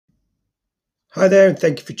Hi there, and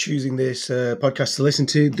thank you for choosing this podcast to listen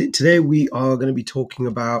to. Today, we are going to be talking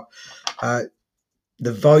about uh,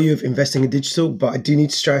 the value of investing in digital, but I do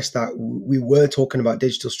need to stress that we were talking about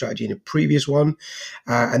digital strategy in a previous one.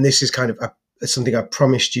 And this is kind of something I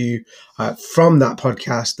promised you from that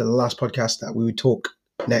podcast, the last podcast, that we would talk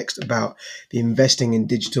next about the investing in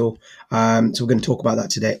digital. So we're going to talk about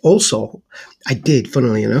that today. Also, I did,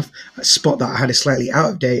 funnily enough, spot that I had a slightly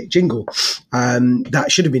out of date jingle that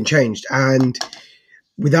should have been changed. And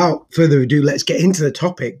without further ado, let's get into the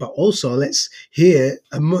topic, but also let's hear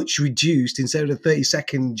a much reduced, instead of a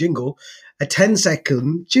 30-second jingle, a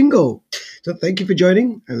 10-second jingle. So thank you for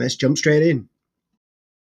joining, and let's jump straight in.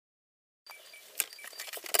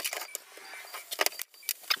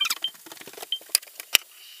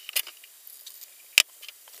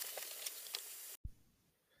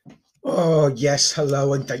 Oh, yes.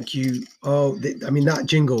 Hello, and thank you. Oh, that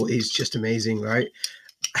jingle is just amazing, right?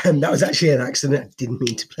 And that was actually an accident. I didn't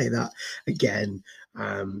mean to play that again.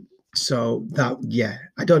 Um, yeah,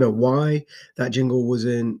 I don't know why that jingle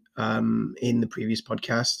wasn't in the previous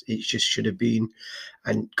podcast. It just should have been.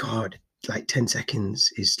 And God, like 10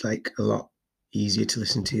 seconds is like a lot easier to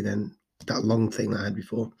listen to than that long thing that I had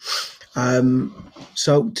before.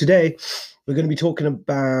 So today we're going to be talking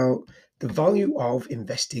about the value of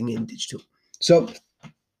investing in digital. So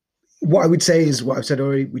what I would say is what I've said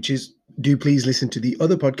already, which is do please listen to the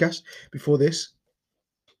other podcast before this.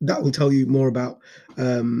 That will tell you more about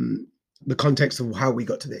the context of how we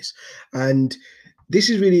got to this. And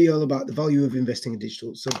this is really all about the value of investing in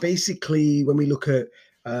digital. So basically, when we look at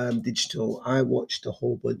digital, I watched a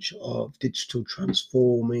whole bunch of digital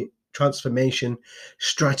transformation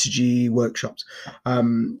strategy workshops.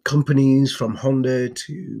 Companies from Honda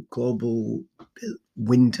to global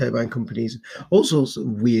wind turbine companies, all sorts of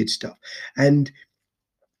weird stuff. And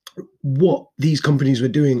what these companies were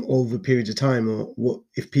doing over periods of time, or what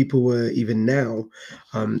if people were even now,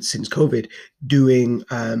 since COVID, doing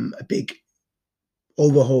a big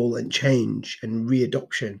overhaul and change and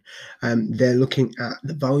readoption. They're looking at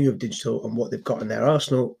the value of digital and what they've got in their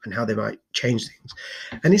arsenal and how they might change things.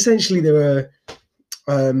 And essentially, there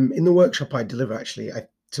are in the workshop I deliver. Actually, I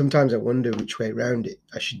sometimes I wonder which way around it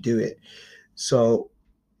I should do it. So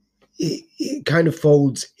it kind of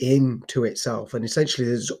folds into itself, and essentially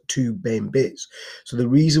there's two main bits. So the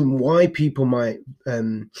reason why people might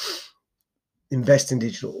invest in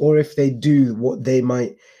digital, or if they do, what they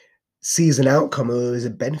might see as an outcome or as a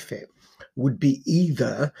benefit, would be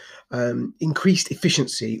either increased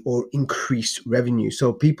efficiency or increased revenue.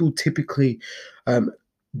 So people typically,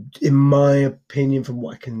 in my opinion, from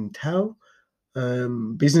what I can tell,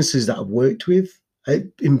 businesses that I've worked with,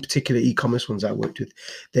 in particular e-commerce ones I've worked with,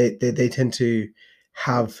 they tend to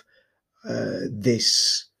have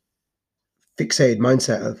this fixated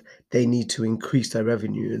mindset of they need to increase their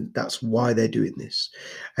revenue, and that's why they're doing this.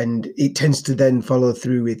 And it tends to then follow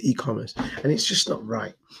through with e-commerce, and it's just not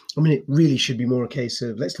right. I mean, it really should be more a case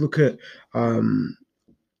of let's look at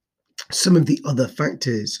some of the other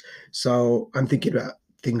factors. So I'm thinking about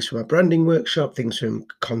things from a branding workshop, things from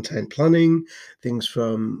content planning, things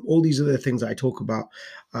from all these other things I talk about,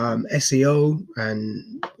 SEO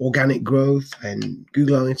and organic growth and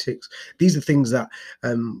Google Analytics. These are things that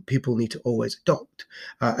people need to always adopt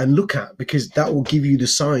and look at, because that will give you the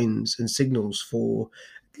signs and signals for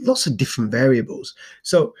lots of different variables.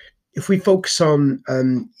 So if we focus on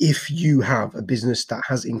if you have a business that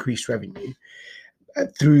has increased revenue,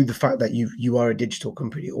 through the fact that you are a digital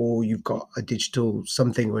company, or you've got a digital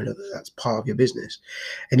something or another that's part of your business,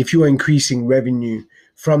 and if you are increasing revenue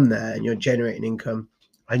from there and you're generating income,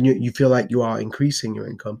 and you feel like you are increasing your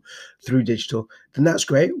income through digital, then that's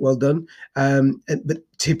great, well done. But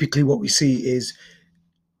typically what we see is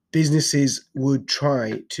businesses would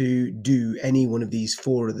try to do any one of these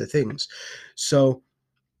four other things. So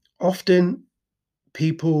often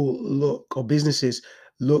people look, or businesses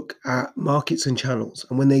look at markets and channels,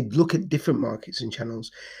 and when they look at different markets and channels,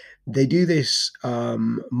 they do this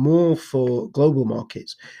more for global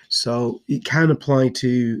markets. So it can apply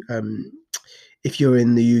to if you're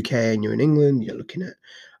in the UK and you're in England, you're looking at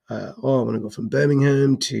I want to go from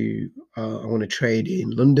Birmingham to I want to trade in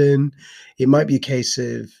London. It might be a case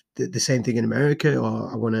of the same thing in America,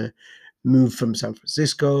 or I want to move from San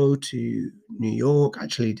Francisco to New York.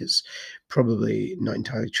 Actually, that's probably not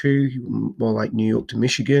entirely true. More like New York to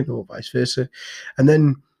Michigan, or vice versa. And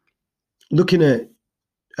then looking at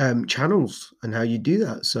channels and how you do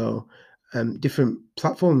that. So different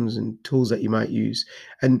platforms and tools that you might use.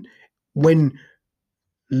 And when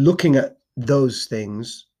looking at those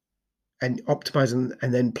things and optimizing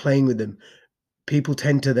and then playing with them, people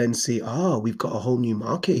tend to then see, oh, we've got a whole new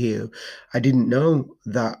market here. I didn't know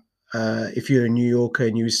that if you're a New Yorker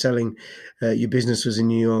and you were selling, your business was in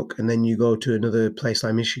New York, and then you go to another place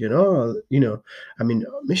like Michigan. Oh, I'm in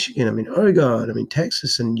Michigan, I'm in Oregon, I'm in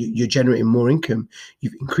Texas, and you're generating more income.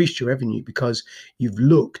 You've increased your revenue because you've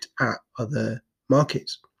looked at other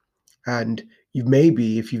markets. And you've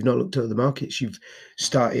maybe, if you've not looked at other markets, you've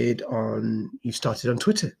started on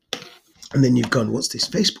Twitter, and then you've gone, what's this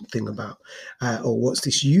Facebook thing about, or what's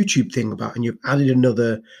this YouTube thing about, and you've added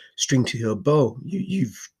another string to your bow.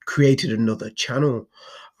 You've created another channel.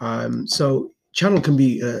 So channel can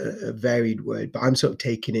be a varied word, but I'm sort of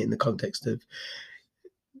taking it in the context of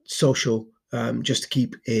social, just to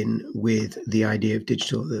keep in with the idea of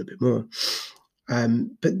digital a little bit more.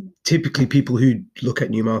 But typically, people who look at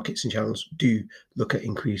new markets and channels do get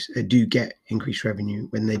increased revenue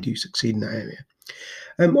when they do succeed in that area.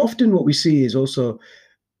 Often, what we see is also,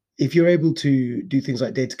 if you're able to do things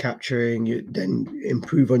like data capturing, you then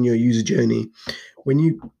improve on your user journey. When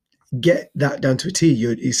you get that down to a T,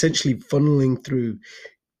 you're essentially funneling through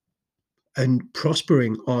and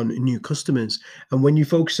prospering on new customers. And when you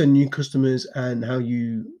focus on new customers and how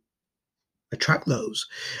you attract those,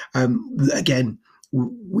 again,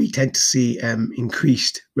 we tend to see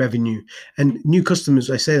increased revenue and new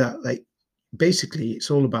customers. I say that, like, basically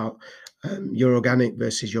it's all about your organic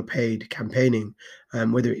versus your paid campaigning,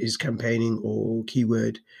 whether it is campaigning or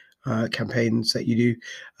keyword campaigns that you do.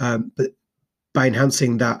 But by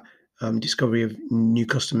enhancing that discovery of new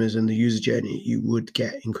customers and the user journey, you would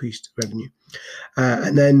get increased revenue.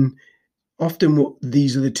 And then often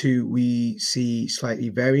these are the two we see slightly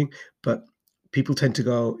varying, but people tend to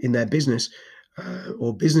go in their business,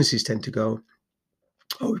 or businesses tend to go,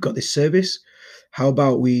 oh, we've got this service. How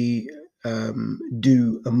about we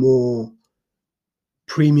do a more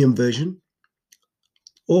premium version?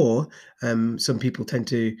 Or some people tend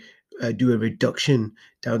to do a reduction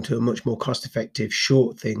down to a much more cost effective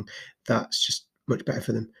short thing that's just much better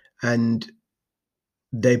for them. And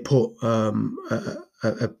they put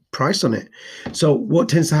a price on it. So what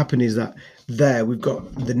tends to happen is that there we've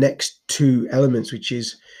got the next two elements, which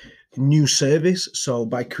is new service. So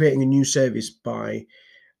by creating a new service, by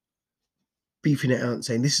beefing it out and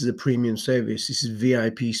saying this is a premium service, this is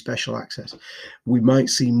VIP special access, we might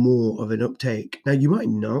see more of an uptake. Now, you might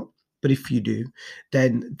not, but if you do,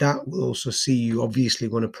 then that will also see you obviously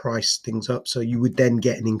want to price things up. So you would then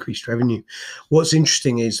get an increased revenue. What's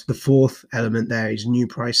interesting is the fourth element there is new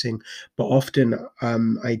pricing. But often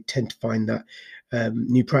I tend to find that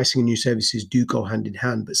new pricing and new services do go hand in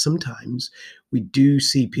hand. But sometimes we do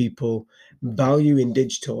see people value in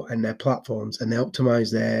digital and their platforms, and they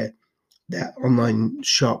optimize their online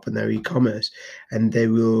shop and their e-commerce, and they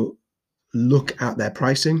will look at their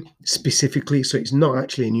pricing specifically. So it's not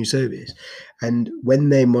actually a new service. And when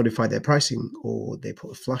they modify their pricing or they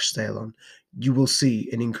put a flash sale on, you will see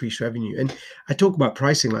an increased revenue. And I talk about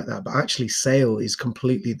pricing like that, but actually sale is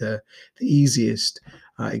completely the easiest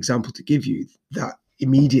example to give you that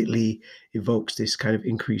immediately evokes this kind of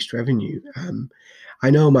increased revenue. I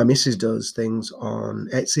know my missus does things on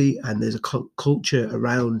Etsy, and there's a culture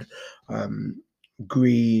around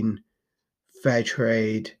green, fair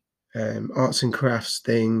trade, arts and crafts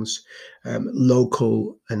things,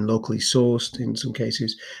 local and locally sourced in some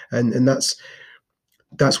cases, and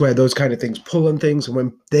that's where those kind of things pull on things. And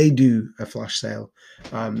when they do a flash sale,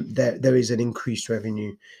 there is an increased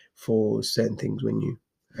revenue for certain things when you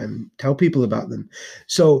tell people about them.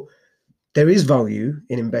 So there is value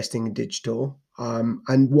in investing in digital.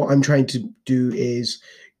 And what I'm trying to do is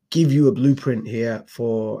give you a blueprint here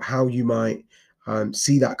for how you might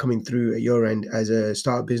see that coming through at your end as a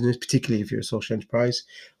startup business, particularly if you're a social enterprise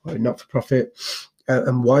or a not-for-profit,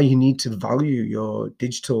 and why you need to value your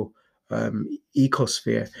digital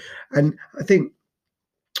ecosphere. And I think,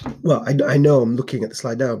 well, I know I'm looking at the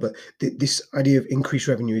slide now, but this idea of increased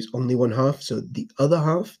revenue is only one half. So the other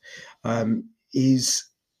half is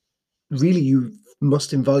really you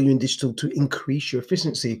must value in digital to increase your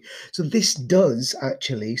efficiency. So this does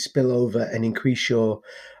actually spill over and increase your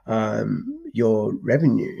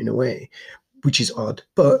revenue in a way, which is odd,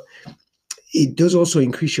 but it does also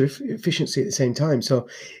increase your efficiency at the same time. So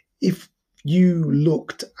if you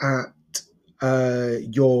looked at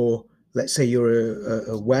your, let's say you're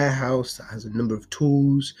a warehouse that has a number of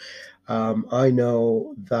tools. I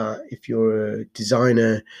know that if you're a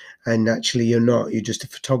designer and actually you're just a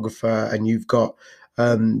photographer and you've got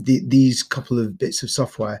these couple of bits of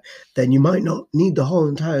software, then you might not need the whole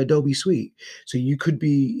entire Adobe suite. So you could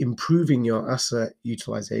be improving your asset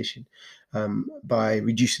utilization by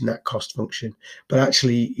reducing that cost function, but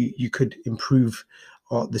actually you could improve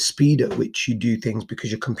or the speed at which you do things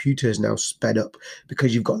because your computer is now sped up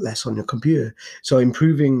because you've got less on your computer. So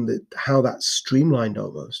improving how that's streamlined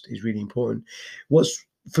almost is really important. What's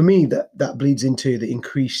for me that bleeds into the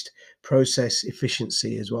increased process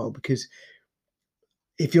efficiency as well, because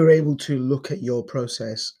if you're able to look at your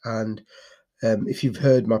process and if you've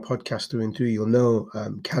heard my podcast through and through, you'll know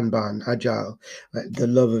Kanban, Agile, the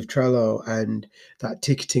love of Trello, and that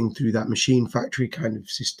ticketing through that machine factory kind of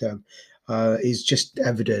system is just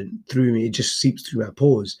evident through me. It just seeps through my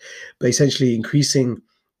pores. But essentially,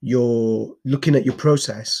 looking at your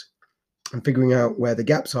process and figuring out where the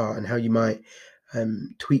gaps are and how you might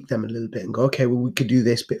tweak them a little bit and go, okay, well, we could do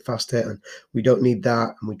this bit faster and we don't need that,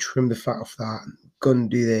 and we trim the fat off that and go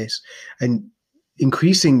and do this, and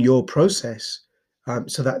increasing your process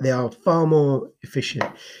so that they are far more efficient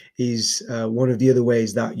is one of the other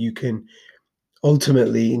ways that you can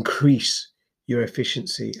ultimately increase your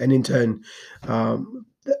efficiency. And in turn,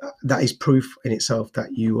 that is proof in itself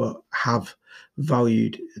that you have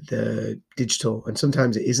valued the digital. And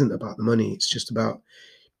sometimes it isn't about the money, it's just about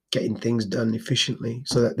getting things done efficiently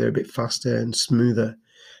so that they're a bit faster and smoother.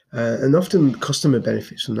 And often the customer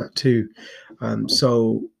benefits from that too.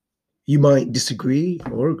 So you might disagree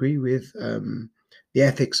or agree with the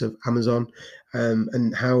ethics of Amazon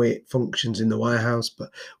and how it functions in the warehouse, but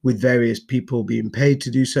with various people being paid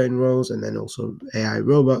to do certain roles and then also AI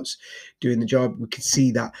robots doing the job, we can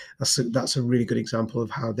see that that's a really good example of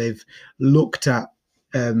how they've looked at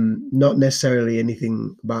not necessarily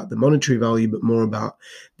anything about the monetary value, but more about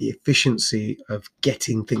the efficiency of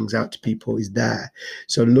getting things out to people is there.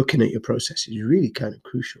 So looking at your process is really kind of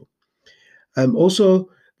crucial. Also,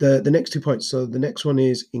 the next 2 points. So the next one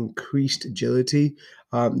is increased agility.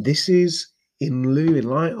 This is in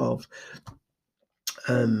light of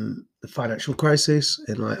the financial crisis,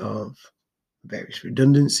 in light of various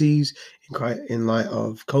redundancies, in light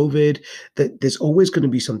of COVID, that there's always going to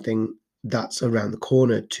be something that's around the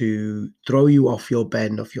corner to throw you off your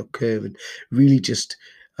bend, off your curve, and really just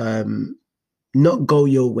not go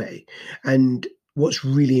your way. And what's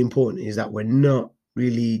really important is that we're not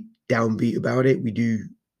really downbeat about it. We do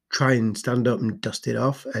try and stand up and dust it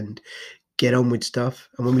off and get on with stuff.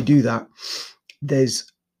 And when we do that,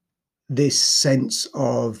 there's this sense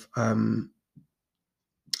of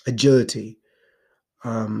agility,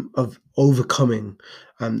 of overcoming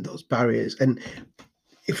those barriers. And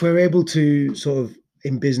if we're able to sort of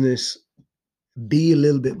in business be a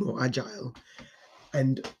little bit more agile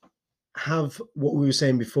and have what we were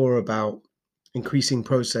saying before about increasing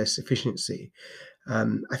process efficiency,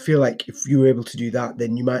 I feel like if you were able to do that,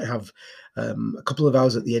 then you might have a couple of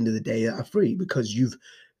hours at the end of the day that are free because you've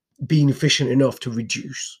been efficient enough to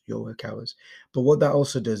reduce your work hours. But what that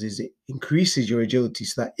also does is it increases your agility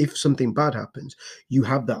so that if something bad happens, you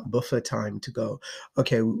have that buffer time to go,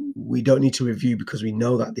 okay, we don't need to review because we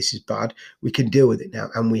know that this is bad. We can deal with it now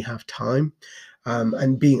and we have time.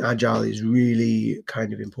 And being agile is really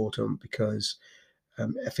kind of important because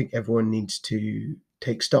I think everyone needs to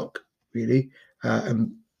take stock, really,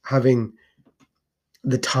 and having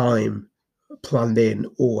the time planned in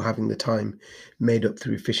or having the time made up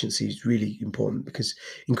through efficiency is really important, because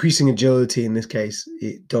increasing agility in this case,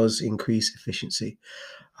 it does increase efficiency.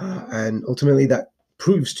 And ultimately that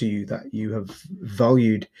proves to you that you have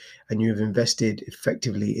valued and you have invested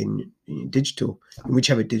effectively in digital, in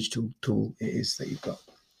whichever digital tool it is that you've got.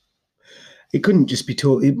 It couldn't just be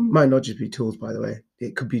tools. It might not just be tools, by the way.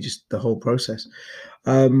 It could be just the whole process.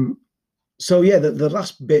 So yeah, the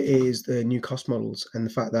last bit is the new cost models and the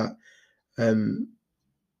fact that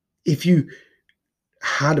if you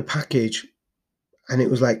had a package and it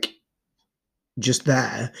was like just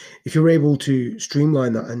there, if you're able to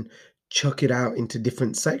streamline that and chuck it out into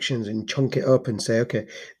different sections and chunk it up and say, okay,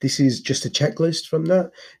 this is just a checklist from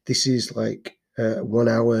that. This is like a 1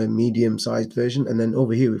 hour medium sized version. And then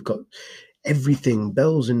over here, we've got everything,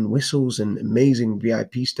 bells and whistles and amazing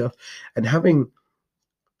VIP stuff, and having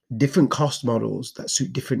different cost models that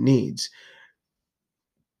suit different needs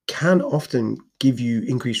can often give you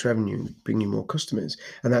increased revenue and bring you more customers.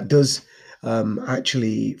 And that does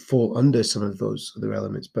actually fall under some of those other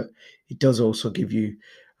elements, but it does also give you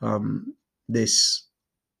this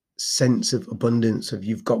sense of abundance of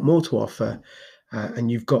you've got more to offer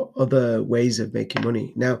and you've got other ways of making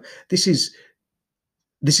money. Now, this is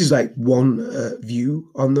like one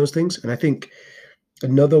view on those things. And I think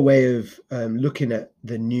another way of looking at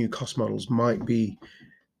the new cost models might be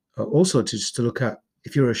also to look at,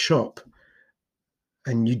 if you're a shop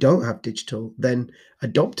and you don't have digital, then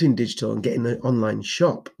adopting digital and getting an online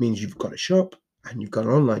shop means you've got a shop and you've got an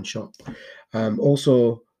online shop.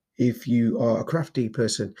 Also, if you are a crafty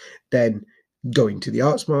person, then going to the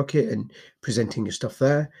arts market and presenting your stuff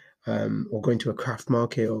there, or going to a craft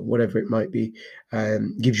market or whatever it might be,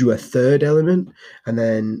 gives you a third element. And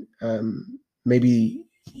then maybe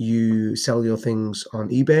you sell your things on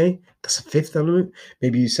eBay. That's a fifth element.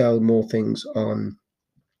 Maybe you sell more things on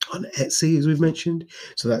Etsy, as we've mentioned.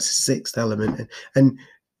 So that's a sixth element. And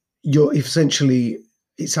you're essentially,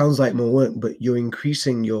 it sounds like more work, but you're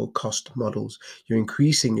increasing your cost models. You're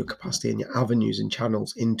increasing your capacity and your avenues and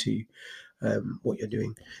channels into what you're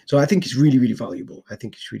doing. So I think it's really, really valuable. I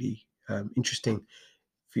think it's really interesting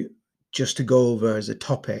for you, just to go over as a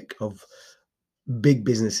topic of big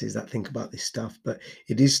businesses that think about this stuff, but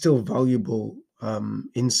it is still valuable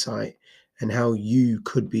insight and how you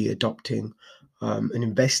could be adopting and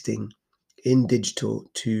investing in digital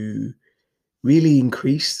to really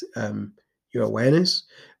increase your awareness.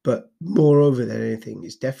 But moreover than anything,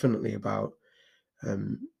 it's definitely about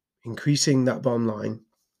um, increasing that bottom line,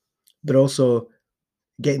 but also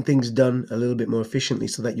getting things done a little bit more efficiently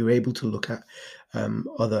so that you're able to look at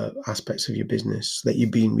other aspects of your business, so that you're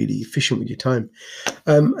being really efficient with your time.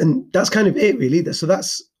 And that's kind of it, really. So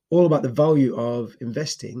that's all about the value of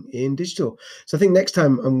investing in digital. So I think next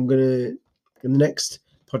time in the next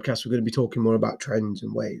podcast, we're going to be talking more about trends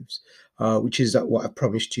and waves, which is what I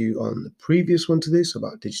promised you on the previous one to this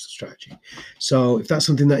about digital strategy. So if that's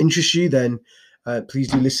something that interests you, then please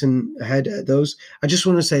do listen ahead at those. I just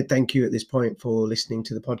want to say thank you at this point for listening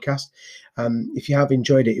to the podcast. If you have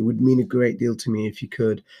enjoyed it, it would mean a great deal to me if you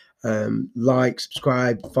could like,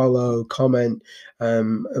 subscribe, follow, comment.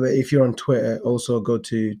 If you're on Twitter, also go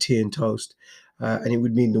to Tea and Toast. And it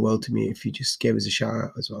would mean the world to me if you just gave us a shout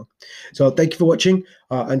out as well. So thank you for watching.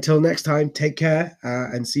 Until next time, take care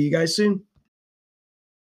and see you guys soon.